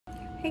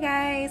Hey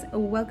guys,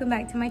 welcome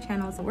back to my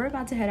channel. So we're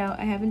about to head out.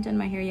 I haven't done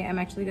my hair yet. I'm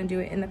actually gonna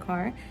do it in the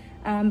car.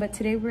 But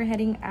today we're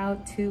heading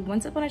out to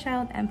Once Upon a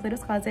Child and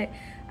Plato's Closet.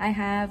 I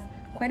have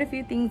quite a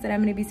few things that I'm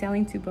gonna be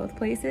selling to both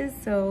places.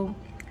 So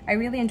I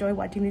really enjoy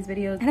watching these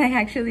videos and I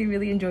actually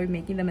really enjoy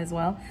making them as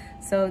well.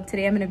 So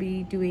today I'm gonna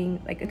be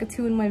doing like a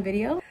 2-in-1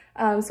 video.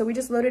 So we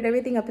just loaded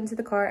everything up into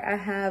the car. I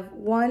have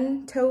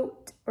one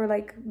tote or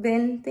like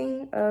bin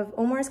thing of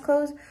Omar's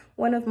clothes,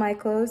 one of my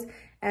clothes,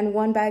 and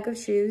one bag of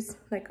shoes,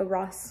 like a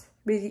Ross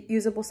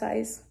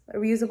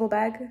reusable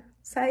bag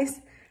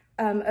size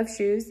of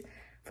shoes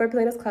for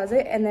Plato's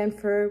Closet. And then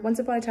for Once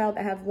Upon a Child,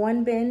 I have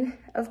one bin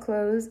of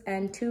clothes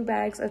and 2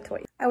 bags of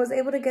toys. I was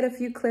able to get a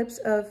few clips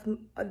of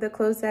the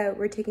clothes that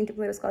we're taking to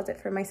Plato's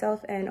Closet for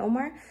myself and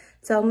Omar.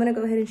 So I'm gonna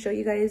go ahead and show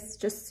you guys,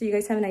 just so you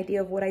guys have an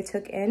idea of what I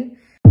took in.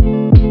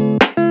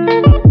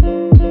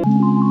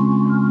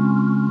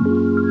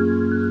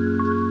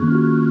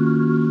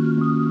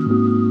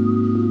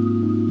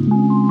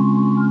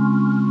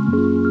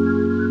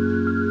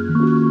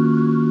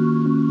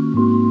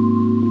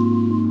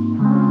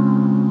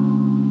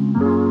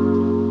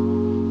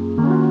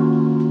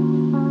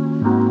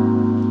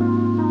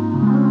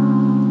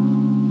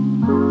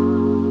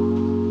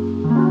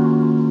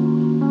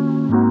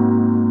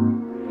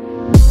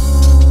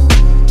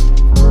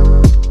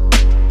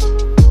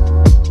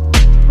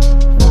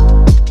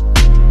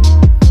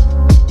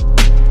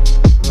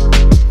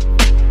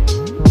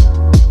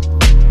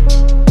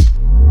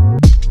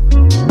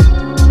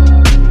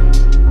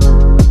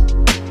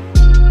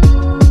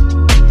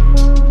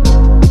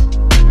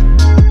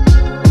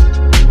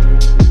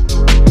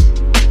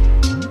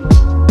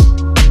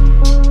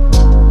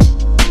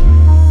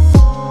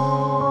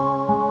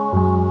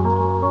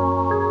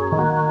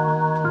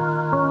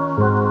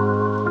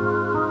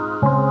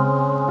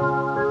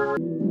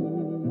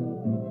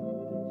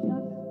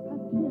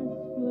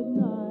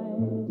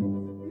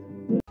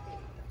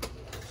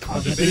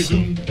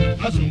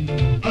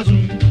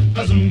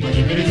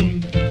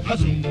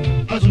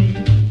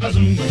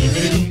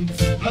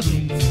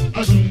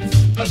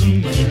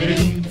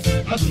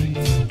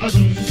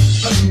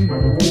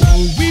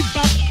 We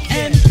bop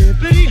and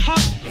hippity hop,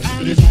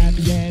 I'm as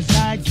happy as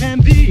I can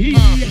be.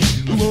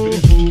 Whoa,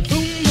 boom,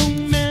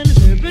 boom, and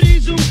hippity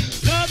zoom.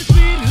 Love is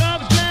sweet,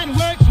 love is grand,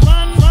 works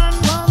one.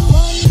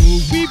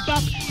 We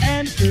bop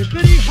and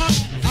hippity hop,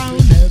 I'll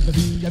never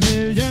be a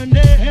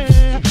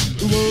millionaire.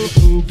 Whoa,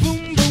 boom,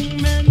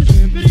 boom, and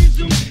hippity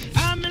zoom.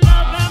 I'm in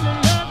love, I'm in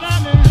love,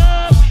 I'm in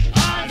love.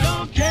 I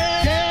don't care.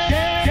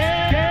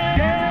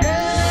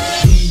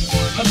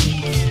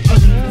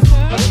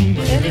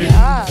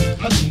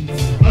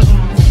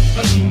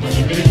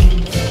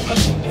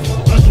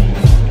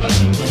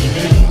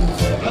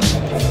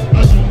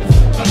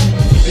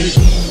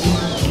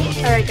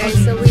 Alright guys,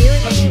 so we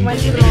already went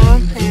to the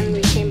mall and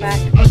we came back.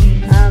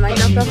 I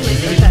dropped off my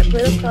stuff at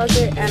Plato's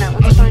Closet and at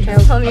Once Upon a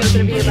Child told me it was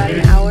going to be about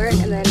an hour,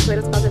 and then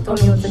Plato's Closet told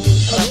me it was going to be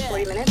about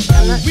 40 minutes.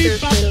 I'm not sure if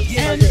Plato's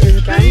Closet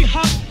is done,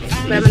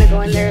 but I'm going to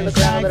go in there, look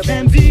around a little bit,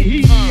 and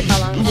see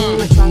how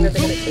much longer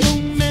they're going to take.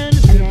 And then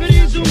I'll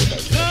see you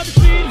guys.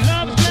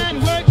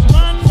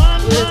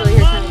 We're over here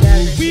trying to get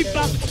out of here.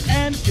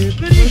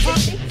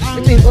 160?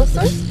 Between both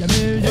stores?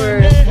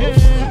 Or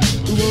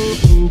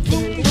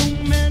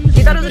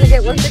you thought I was going to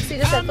get 160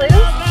 just at Plato's?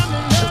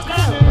 That's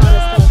kind of a lot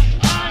of stuff.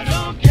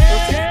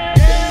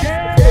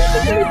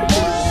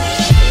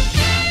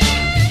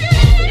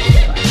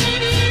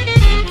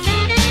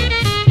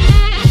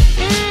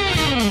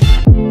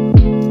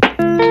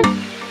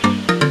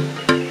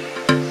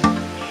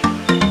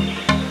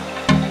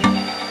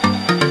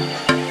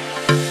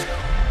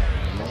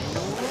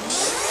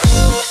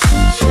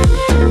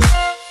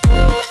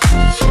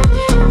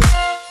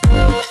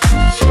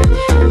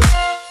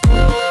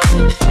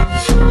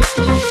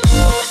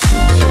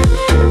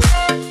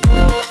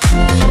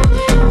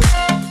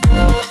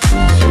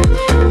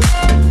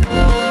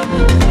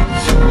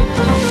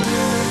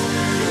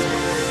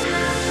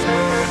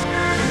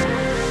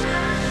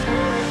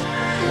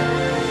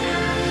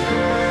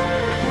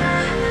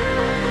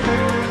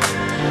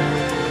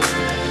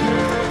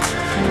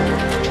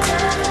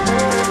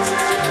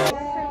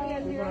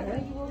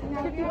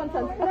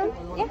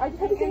 I just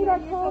had to send you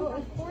back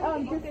home.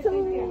 Just some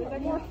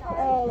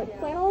more like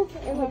flannels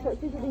and like short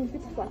sleeves are being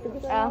super selective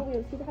right now. We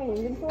have super high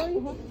inventory.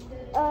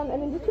 And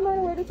then just a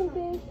minor order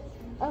something.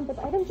 But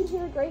the items in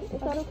here are great.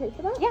 Is that okay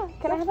for that? Yeah.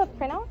 Can I have a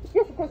printout?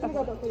 Yes, of course. I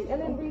got that for you.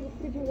 And then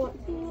did you want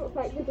to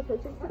take the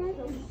purchase today?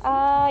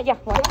 Yeah.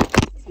 What?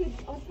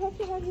 I'll have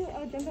to have you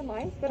jump in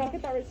line, but I'll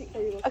get that receipt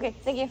for you. Okay.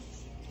 Thank you.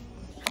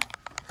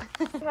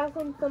 I have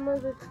on some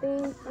of the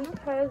things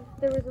because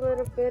there was a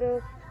little bit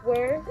of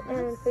wear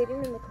and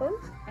fading in the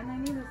clothes.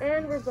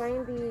 And we're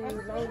buying the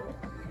lounge.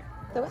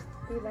 The what?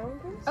 The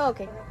lounge. Oh,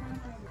 okay.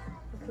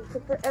 Okay, so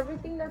for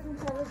everything that's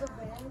inside of the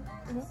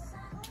van,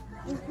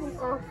 we can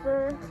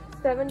offer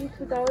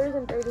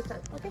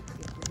 $72.30. Okay.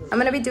 I'm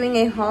gonna be doing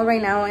a haul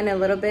right now and a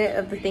little bit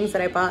of the things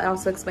that I bought,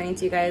 also explaining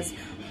to you guys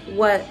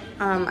what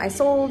I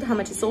sold, how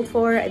much it sold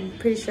for. I'm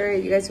pretty sure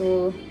you guys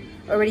will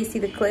already see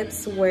the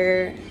clips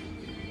where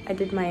I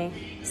did my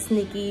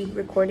sneaky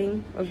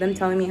recording of them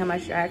telling me how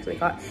much I actually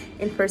got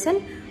in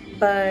person.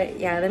 But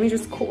yeah, let me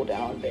just cool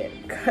down a bit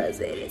because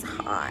it is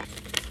hot.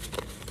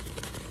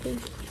 Okay.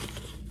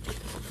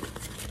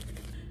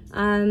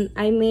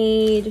 I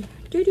made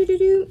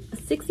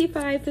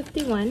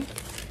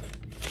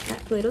 $65.51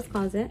 at Plato's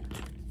Closet.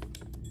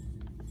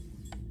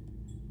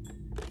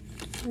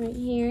 Right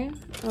here.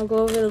 I'll go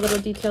over the little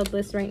detailed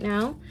list right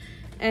now.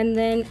 And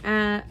then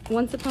at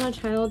Once Upon a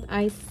Child,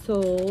 I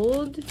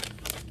sold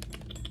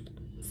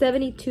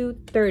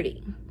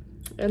 $72.30.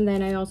 And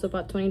then I also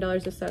bought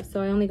 $20 of stuff.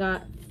 So I only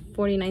got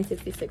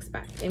 $49.66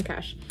 back in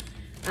cash.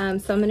 So I'm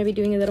going to be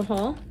doing a little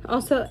haul.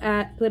 Also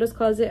at Plato's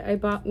Closet, I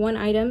bought one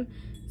item.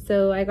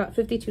 So I got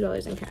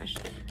 $52 in cash.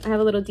 I have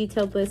a little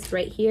detailed list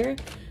right here.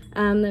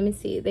 Let me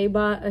see. They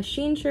bought a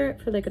Shein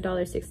shirt for like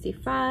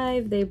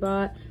 $1.65. They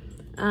bought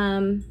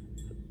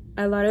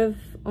a lot of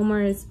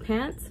Omar's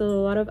pants, so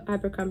a lot of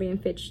Abercrombie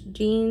 & Fitch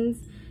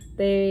jeans.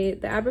 The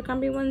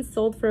Abercrombie ones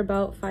sold for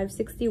about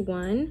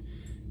 $5.61,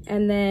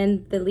 and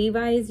then the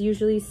Levi's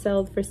usually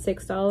sold for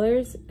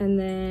 $6. And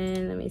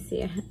then let me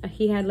see,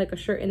 he had like a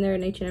shirt in there,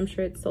 an H&M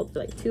shirt, sold for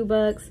like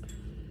 $2.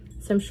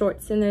 Some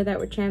shorts in there that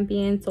were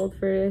Champion, sold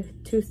for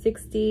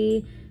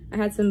 $2.60. I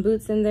had some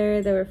boots in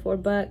there, they were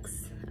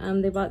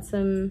 $4. They bought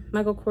some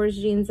Michael Kors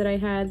jeans that I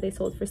had, they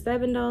sold for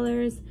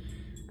 $7.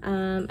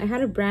 I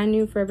had a brand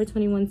new Forever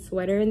 21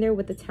 sweater in there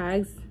with the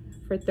tags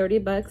for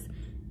 $30,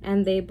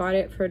 and they bought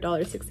it for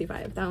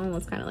 $1.65. That one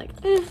was kind of like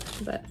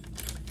but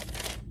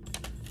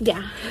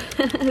yeah.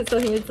 So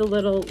here's the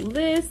little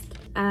list.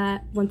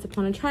 At Once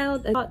Upon a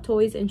Child, I bought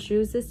toys and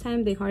shoes this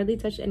time. They hardly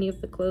touched any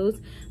of the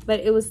clothes, but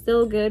it was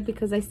still good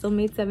because I still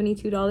made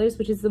 $72,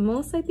 which is the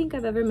most I think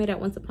I've ever made at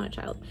Once Upon a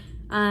Child.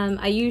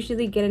 I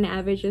usually get an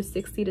average of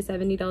 $60 to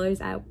 $70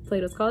 at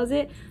Plato's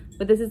Closet,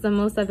 but this is the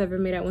most I've ever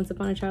made at Once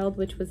Upon a Child,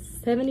 which was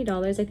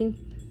 $70. I think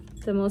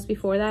the most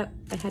before that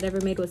I had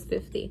ever made was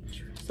 $50.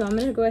 So I'm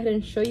gonna go ahead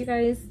and show you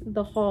guys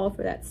the haul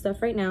for that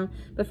stuff right now.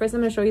 But first I'm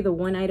gonna show you the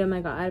one item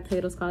I got at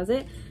Plato's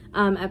Closet.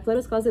 At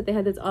Plato's Closet, they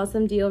had this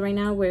awesome deal right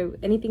now where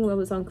anything that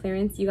was on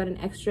clearance, you got an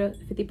extra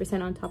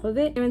 50% on top of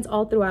it. Clearance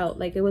all throughout.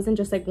 Like, it wasn't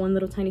just like one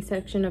little tiny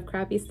section of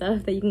crappy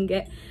stuff that you can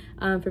get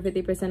for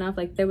 50% off.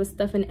 Like, there was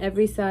stuff in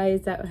every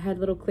size that had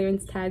little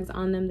clearance tags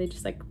on them. They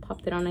just like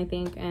popped it on, I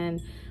think,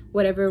 and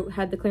whatever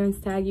had the clearance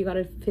tag, you got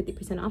a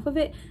 50% off of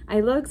it.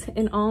 I looked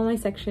in all my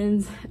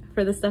sections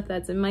for the stuff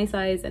that's in my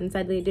size, and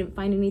sadly I didn't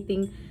find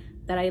anything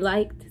that I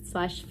liked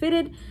slash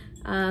fitted.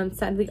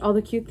 Sadly, all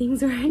the cute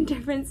things were in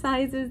different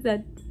sizes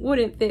that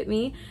wouldn't fit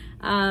me.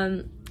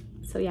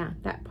 So yeah,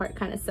 that part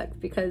kind of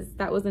sucked because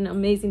that was an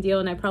amazing deal,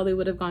 and I probably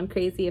would have gone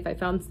crazy if I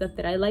found stuff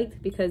that I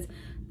liked, because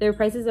their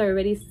prices are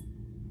already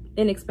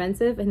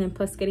inexpensive, and then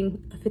plus getting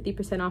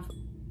 50%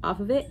 off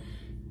of it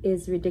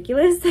is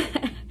ridiculous.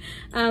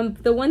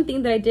 The one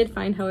thing that I did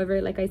find,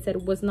 however, like I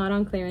said, was not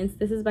on clearance.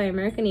 This is by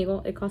American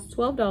Eagle. It cost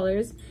 $12.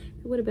 If it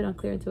would have been on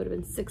clearance, it would have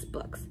been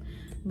 $6.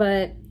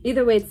 But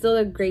either way, it's still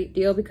a great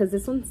deal because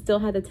this one still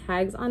had the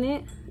tags on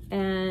it.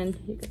 And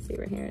you can see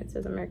right here, it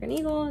says American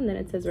Eagle, and then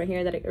it says right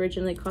here that it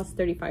originally cost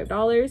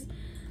 $35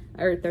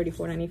 or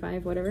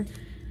 $34.95, whatever.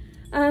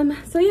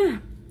 So yeah,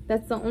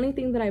 that's the only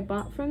thing that I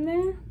bought from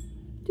there.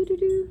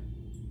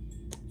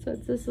 So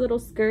it's this little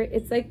skirt.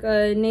 It's like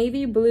a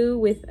navy blue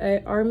with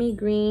a army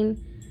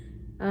green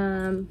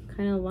kind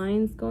of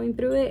lines going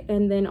through it,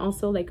 and then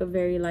also like a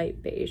very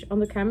light beige. On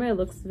the camera it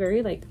looks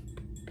very like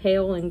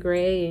pale and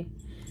gray,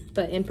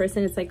 but in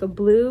person it's like a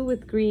blue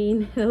with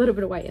green and a little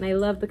bit of white, and I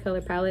love the color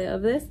palette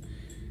of this.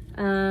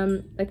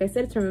 Like I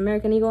said, it's from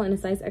American Eagle in a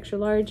size extra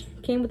large.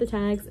 Came with the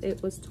tags.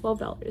 It was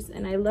 $12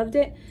 and I loved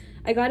it.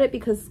 I got it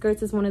because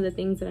skirts is one of the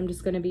things that I'm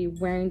just going to be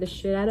wearing the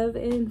shit out of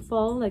in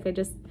fall. Like,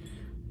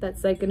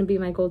 that's like gonna be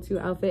my go-to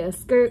outfit: a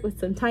skirt with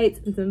some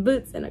tights and some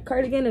boots and a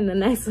cardigan and a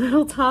nice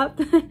little top.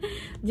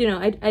 You know,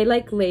 I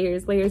like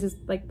layers. Layers is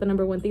like the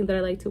 #1 thing that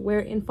I like to wear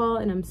in fall,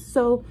 and I'm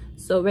so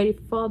ready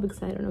for fall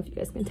because I don't know if you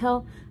guys can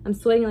tell, I'm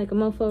sweating like a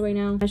mofo right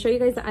now. I'll show you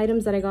guys the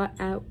items that I got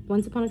at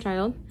Once Upon a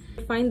Child.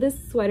 Find this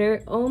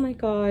sweater. Oh my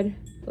god,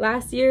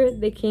 last year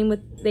they came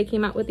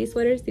out with these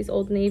sweaters, these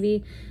Old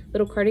Navy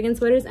little cardigan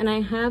sweaters, and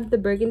I have the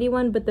burgundy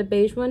one, but the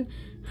beige one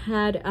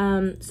had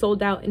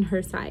sold out in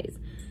her size.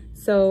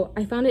 So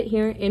I found it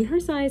here in her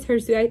size, her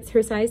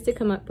size to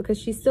come up, because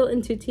she's still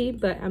in 2T,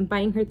 but I'm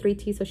buying her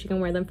 3T so she can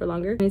wear them for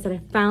longer. Means that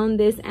I found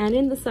this, and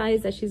in the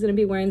size that she's gonna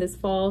be wearing this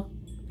fall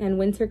and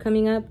winter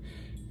coming up,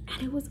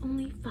 and it was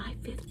only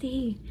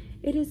 $5.50.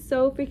 It is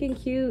so freaking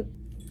cute.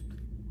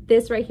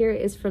 This right here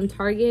is from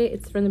Target.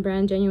 It's from the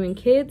brand Genuine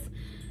Kids.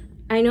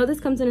 I know this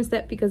comes in a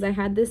set because I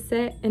had this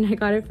set and I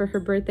got it for her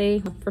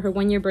birthday, for her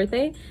 1-year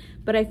birthday.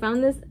 But I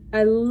found this,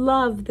 I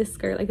love this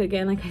skirt. Like,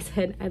 again, like I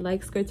said, I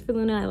like skirts for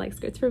Luna, I like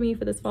skirts for me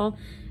for this fall.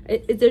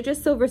 They're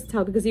just so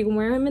versatile because you can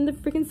wear them in the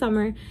freaking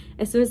summer.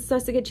 As soon as it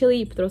starts to get chilly,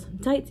 you throw some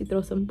tights, you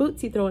throw some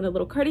boots, you throw in a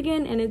little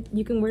cardigan, and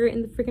you can wear it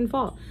in the freaking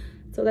fall.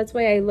 So that's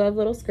why I love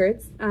little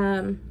skirts.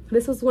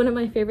 This was one of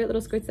my favorite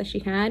little skirts that she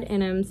had,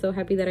 and I'm so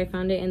happy that I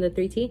found it in the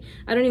 3T.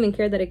 I don't even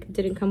care that it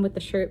didn't come with the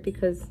shirt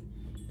because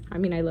I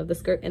mean, I love the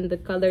skirt, and the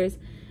colors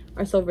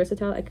are so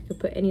versatile. I could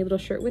put any little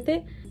shirt with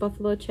it.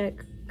 Buffalo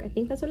check, I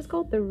think that's what it's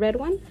called, the red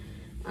one.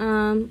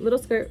 Little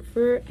skirt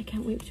for, I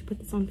can't wait to put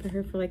this on for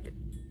her for like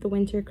the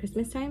winter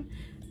Christmas time.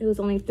 It was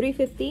only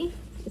 $3.50.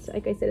 It's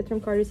like I said, it's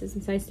from Carter's. It's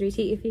in size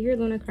 3T. If you hear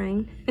Luna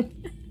crying,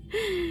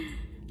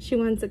 she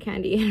wants a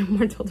candy, and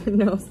Omar told her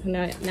no, so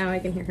now I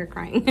can hear her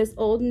crying. This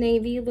Old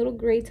Navy little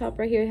gray top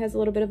right here has a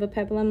little bit of a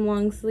peplum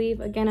long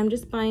sleeve. Again, I'm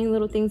just buying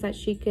little things that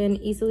she can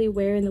easily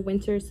wear in the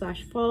winter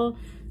 / fall.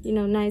 You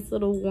know, nice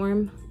little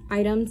warm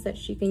items that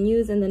she can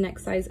use in the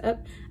next size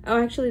up.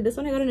 Oh, actually, this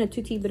one I got in a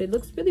 2T, but it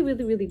looks really,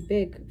 really, really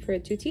big for a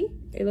 2T.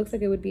 It looks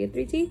like it would be a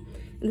 3T,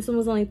 and this one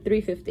was only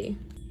 $3.50.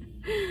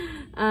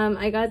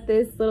 I got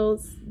this little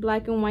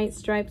black and white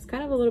stripes,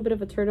 kind of a little bit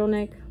of a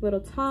turtleneck little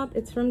top.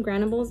 It's from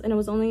Granables, and it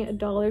was only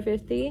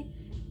 $1.50.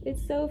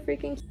 It's so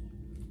freaking cute.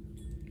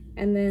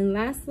 And then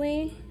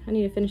lastly, I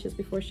need to finish this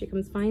before she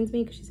comes finds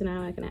me, because she's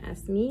not gonna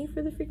ask me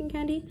for the freaking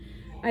candy.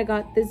 I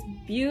got this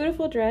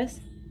beautiful dress.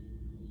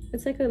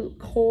 It's like a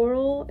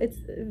coral, it's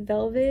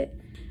velvet.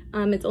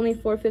 It's only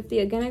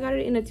 $4.50. Again, I got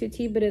it in a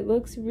 2T, but it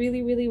looks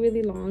really, really,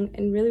 really long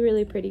and really,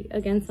 really pretty.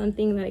 Again,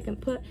 something that I can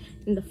put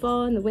in the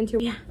fall and the winter.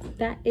 Yeah,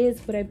 that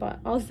is what I bought.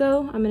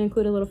 Also, I'm gonna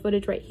include a little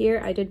footage right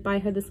here. I did buy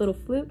her this little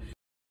flute.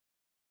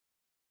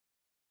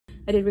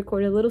 I did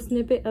record a little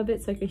snippet of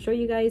it so I can show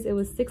you guys. It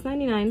was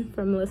 $6.99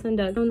 from Melissa and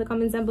Doug. In the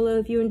comments down below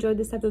if you enjoyed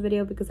this type of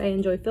video, because I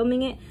enjoy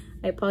filming it.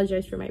 I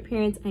apologize for my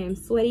appearance. I am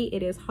sweaty,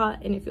 it is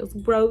hot, and it feels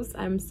gross.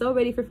 I'm so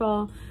ready for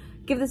fall.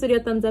 Give this video a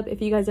thumbs up if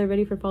you guys are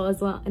ready for fall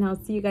as well, and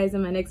I'll see you guys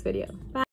in my next video. Bye.